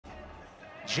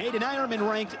Jaydin Eierman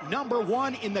ranked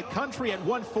 #1 in the country at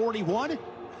 141.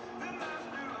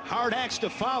 Hard acts to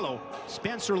follow.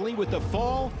 Spencer Lee with the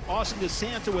fall. Austin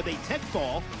DeSanta with a tech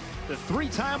fall. The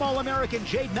three-time All-American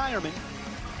Jaydin Eierman.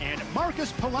 And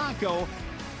Marcus Polanco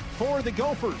for the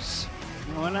Gophers.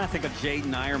 When I think of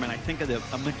Jaydin Eierman, I think of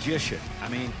a magician. I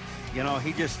mean, you know,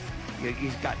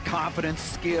 he's got confidence,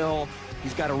 skill,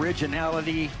 he's got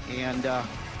originality, and,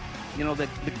 you know, the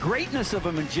greatness of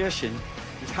a magician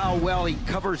is how well he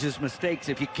covers his mistakes.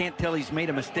 If you can't tell he's made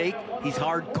a mistake, he's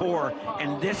hardcore.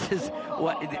 And this is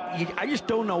what, I just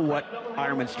don't know what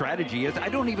Eierman's strategy is. I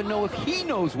don't even know if he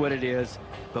knows what it is,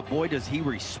 but boy, does he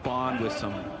respond with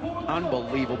some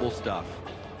unbelievable stuff.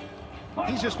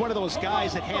 He's just one of those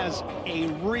guys that has a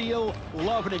real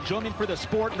love and enjoyment for the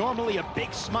sport. Normally a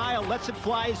big smile, lets it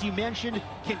fly, as you mentioned,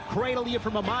 can cradle you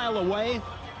from a mile away.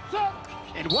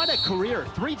 And what a career.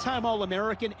 Three-time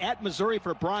All-American at Missouri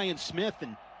for Brian Smith.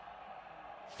 And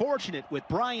fortunate with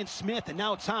Brian Smith and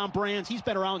now Tom Brands. He's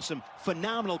been around some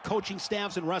phenomenal coaching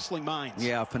staffs and wrestling minds.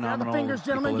 Yeah, phenomenal. Fingers,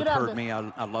 gentlemen, people have heard me.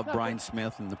 I love Brian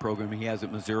Smith and the program he has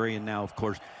at Missouri. And now, of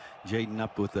course, Jaydin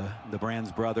up with the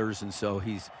Brands brothers. And so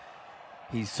he's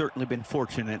certainly been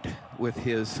fortunate with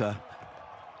his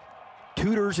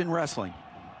tutors in wrestling.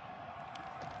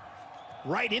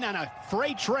 Right in on a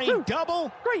freight train double.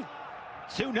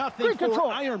 2-0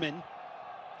 for Eierman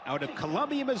out of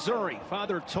Columbia, Missouri.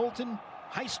 Father Tolton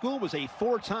High School was a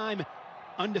 4-time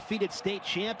undefeated state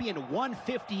champion,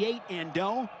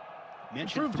 158-0.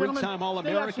 Mentioned three-time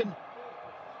All-American.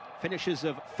 Finishes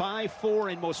of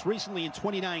 5-4, and most recently in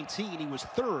 2019, he was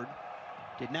third.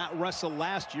 Did not wrestle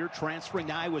last year, transferring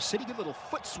to Iowa City. Good little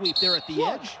foot sweep there at the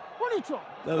edge.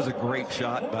 That was a great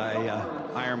shot by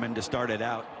Eierman to start it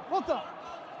out.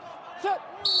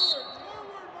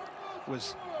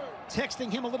 Was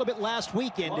texting him a little bit last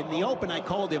weekend in the open. I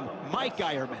called him Mike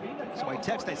Eierman. So I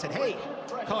texted, I said, hey,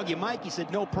 call you Mike. He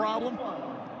said, no problem.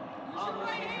 Of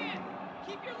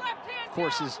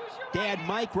course, his dad,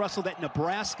 Mike, wrestled at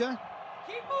Nebraska.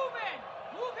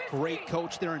 Great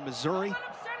coach there in Missouri.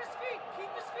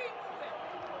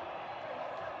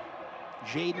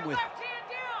 Jaydin with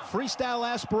freestyle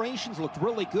aspirations, looked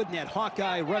really good in that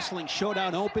Hawkeye Wrestling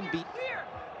Showdown Open. Beat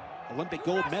Olympic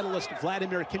gold medalist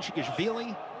Vladimir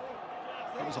Kinchikishvili.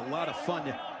 That was a lot of fun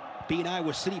to be in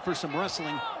Iowa City for some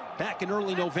wrestling back in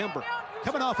early November.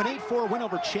 Coming off an 8-4 win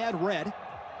over Chad Red.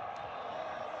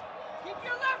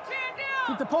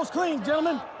 Keep the post clean,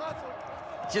 gentlemen.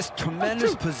 Just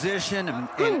tremendous position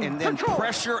and then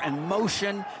pressure and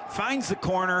motion. Finds the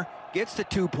corner, gets the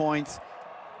 2 points.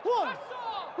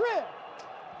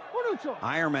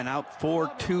 Eierman out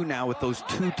 4-2 now with those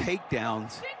 2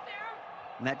 takedowns.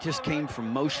 And that just came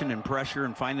from motion and pressure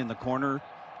and finding the corner.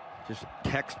 Just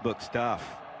textbook stuff.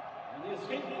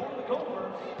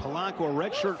 Polanco, a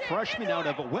redshirt freshman out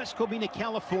of West Covina,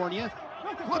 California.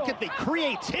 Look at the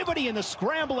creativity and the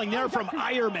scrambling there from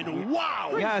Eierman.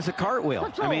 Wow! Yeah, it's a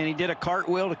cartwheel. I mean, he did a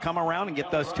cartwheel to come around and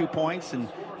get those 2 points, and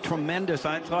tremendous.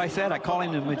 So I said I call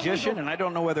him a magician, and I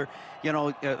don't know whether, you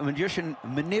know, a magician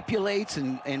manipulates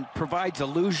and provides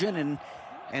illusion,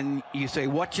 and you say,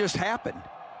 what just happened?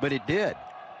 But it did.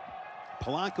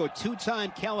 Polanco,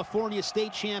 2-time California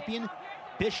state champion,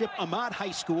 Bishop Amat High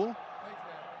School.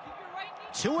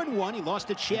 2-1, he lost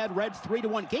to Chad Red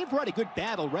 3-1. Gave Red a good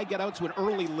battle. Red got out to an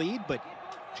early lead, but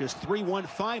just 3-1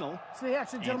 final.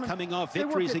 And coming off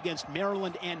victories against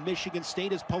Maryland and Michigan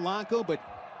State is Polanco, but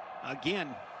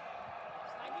again,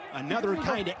 another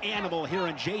kind of animal here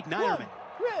in Jaydin Eierman.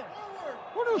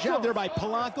 Job there by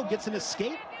Polanco, gets an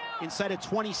escape inside of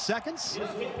 20 seconds.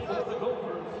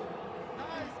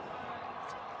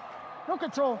 No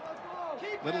control.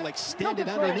 Little extended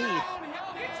underneath.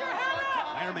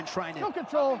 Eierman trying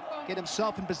to get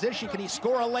himself in position. Can he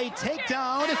score a late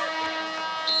takedown?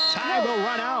 Time will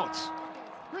run out.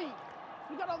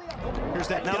 Here's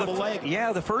that double leg.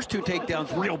 Yeah, the first 2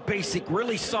 takedowns, real basic,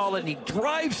 really solid, and he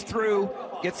drives through,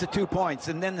 gets the 2 points.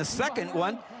 And then the second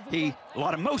one, a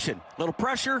lot of motion, little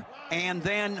pressure, and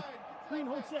then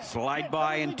slide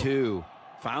by in 2.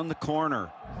 Found the corner,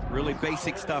 really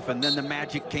basic stuff, and then the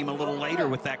magic came a little later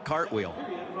with that cartwheel.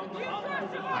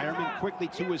 Eierman quickly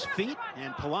to his feet,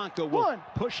 and Polanco will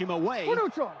push him away.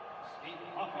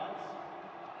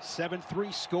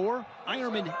 7-3 score.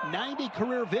 Eierman 90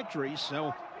 career victories,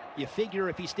 so you figure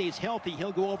if he stays healthy,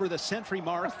 he'll go over the century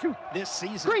mark this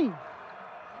season.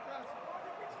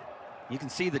 You can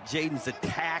see that Jaydin's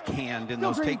attack hand in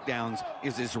those takedowns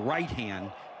is his right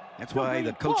hand. That's why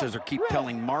the coaches keep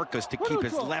telling Marcus to keep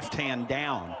his left hand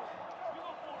down.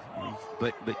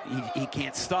 But he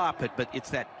can't stop it, but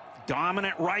it's that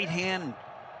dominant right hand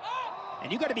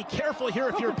And you got to be careful here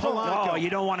if you're Polanco. Oh, you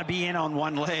don't want to be in on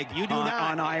one leg. You do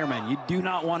not. On Eierman. You do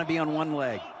not want to be on one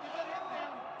leg.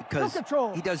 Because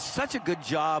he does such a good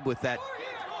job with that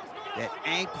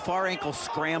far ankle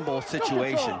scramble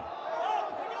situation.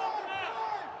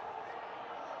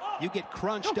 You get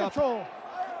crunched up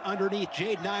underneath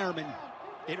Jaydin Eierman.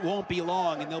 It won't be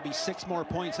long, and there'll be 6 more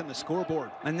points on the scoreboard.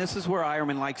 And this is where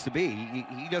Eierman likes to be.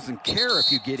 He doesn't care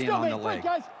if you get in on the leg.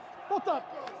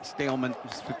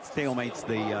 Stalemate's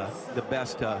the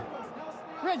best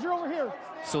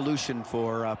solution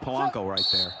for Polanco right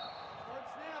there.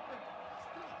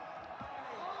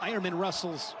 Eierman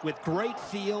wrestles with great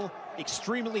feel,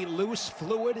 extremely loose,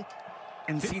 fluid.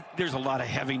 And see, there's a lot of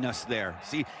heaviness there.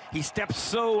 See, he steps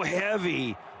so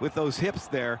heavy with those hips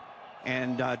there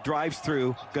and drives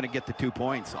through, going to get the 2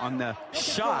 points on the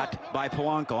shot by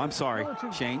Polanco. I'm sorry,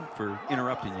 Shane, for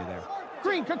interrupting you there.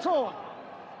 Green, control.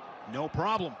 No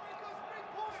problem.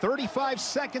 35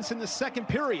 seconds in the second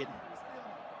period.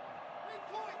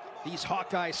 These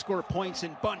Hawkeyes score points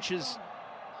in bunches.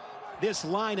 This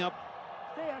lineup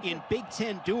in Big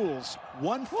Ten duels,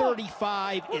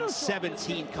 135 and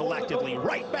 17 collectively.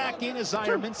 Right back in as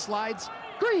Eierman slides.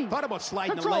 Thought about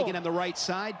sliding the leg in on the right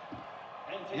side.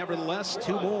 Nevertheless,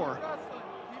 2 more.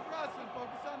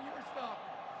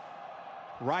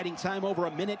 Riding time over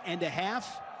 1.5 minutes. Stay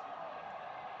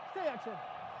action.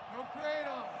 No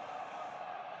kratom.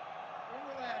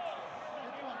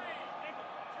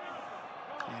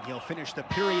 And he'll finish the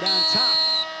period on top.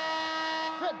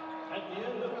 At the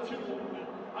end of 2,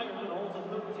 Eierman holds a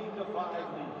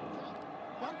 13-5 lead.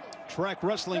 Track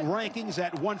wrestling rankings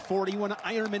at 141.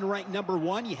 Eierman ranked number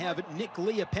 1. You have Nick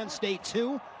Lee of Penn State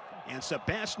 2. And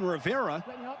Sebastian Rivera,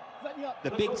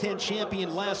 the Big Ten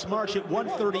champion last March at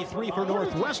 133 for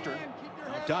Northwestern.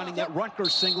 Now donning that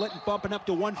Rutgers singlet and bumping up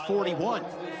to 141.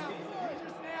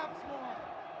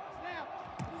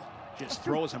 Just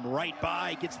throws him right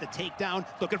by, gets the takedown,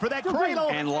 looking for that cradle.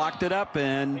 And locked it up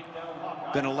and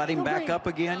going to let him back up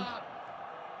again.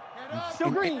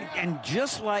 And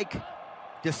just like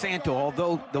DeSanto,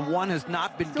 although the one has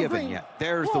not been given yet.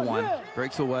 There's the one,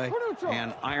 breaks away.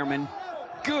 And Eierman,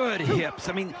 good hips.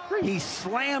 I mean, he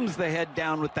slams the head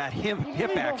down with that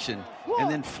hip action and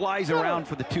then flies around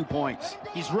for the 2 points.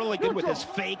 He's really good with his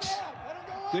fakes.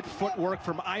 Good footwork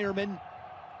from Eierman.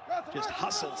 Just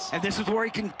hustles. And this is where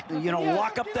he can, you know,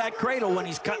 lock up that cradle when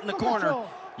he's cutting the corner.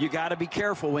 You got to be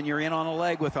careful when you're in on a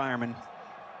leg with Eierman.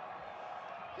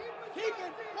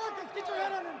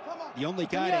 The only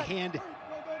guy to hand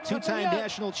 2-time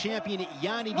national champion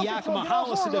Yanni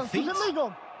Diakomahalis a defeat.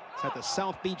 It's at the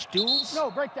South Beach Duels. No,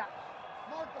 break that.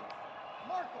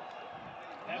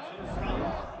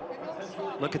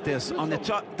 Look at this on the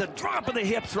top, the drop of the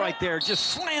hips right there, just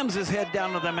slams his head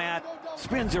down to the mat,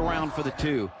 spins around for the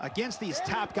 2. Against these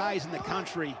top guys in the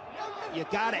country, you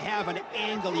got to have an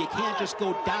angle. You can't just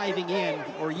go diving in,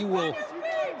 or you will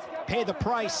pay the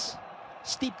price.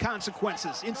 Steep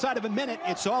consequences. Inside of 1 minute,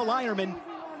 it's all Eierman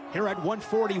here at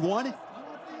 141.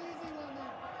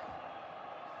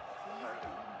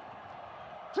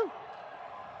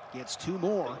 Gets 2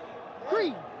 more.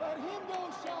 Green. Let him go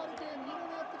shot again. You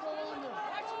don't have to go under.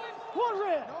 One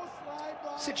red.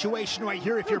 Situation right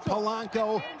here if you're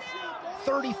Polanco.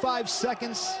 35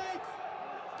 seconds.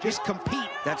 Just compete.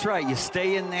 That's right. You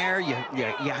stay in there. You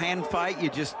hand fight. You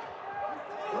just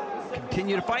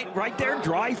continue to fight right there.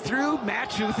 Drive through.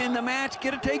 Match within the match.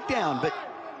 Get a takedown. But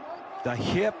the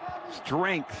hip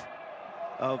strength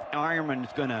of Eierman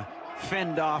is going to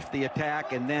fend off the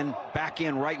attack and then back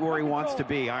in right where he wants to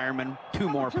be. Eierman, 2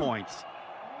 more points.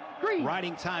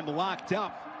 Riding time locked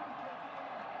up.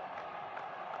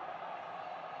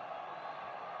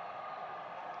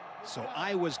 So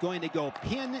I was going to go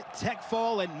pin, tech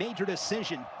fall, and major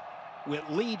decision with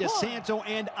Lee, DeSanto,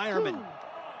 and Eierman.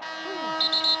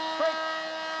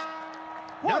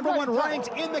 Number 1 ranked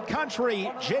in the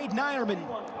country, Jaydin Eierman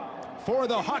for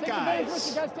the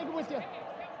Hawkeyes. Take it with you.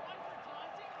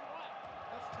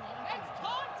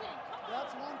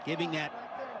 Giving that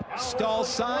stall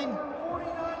sign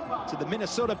to the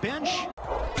Minnesota bench.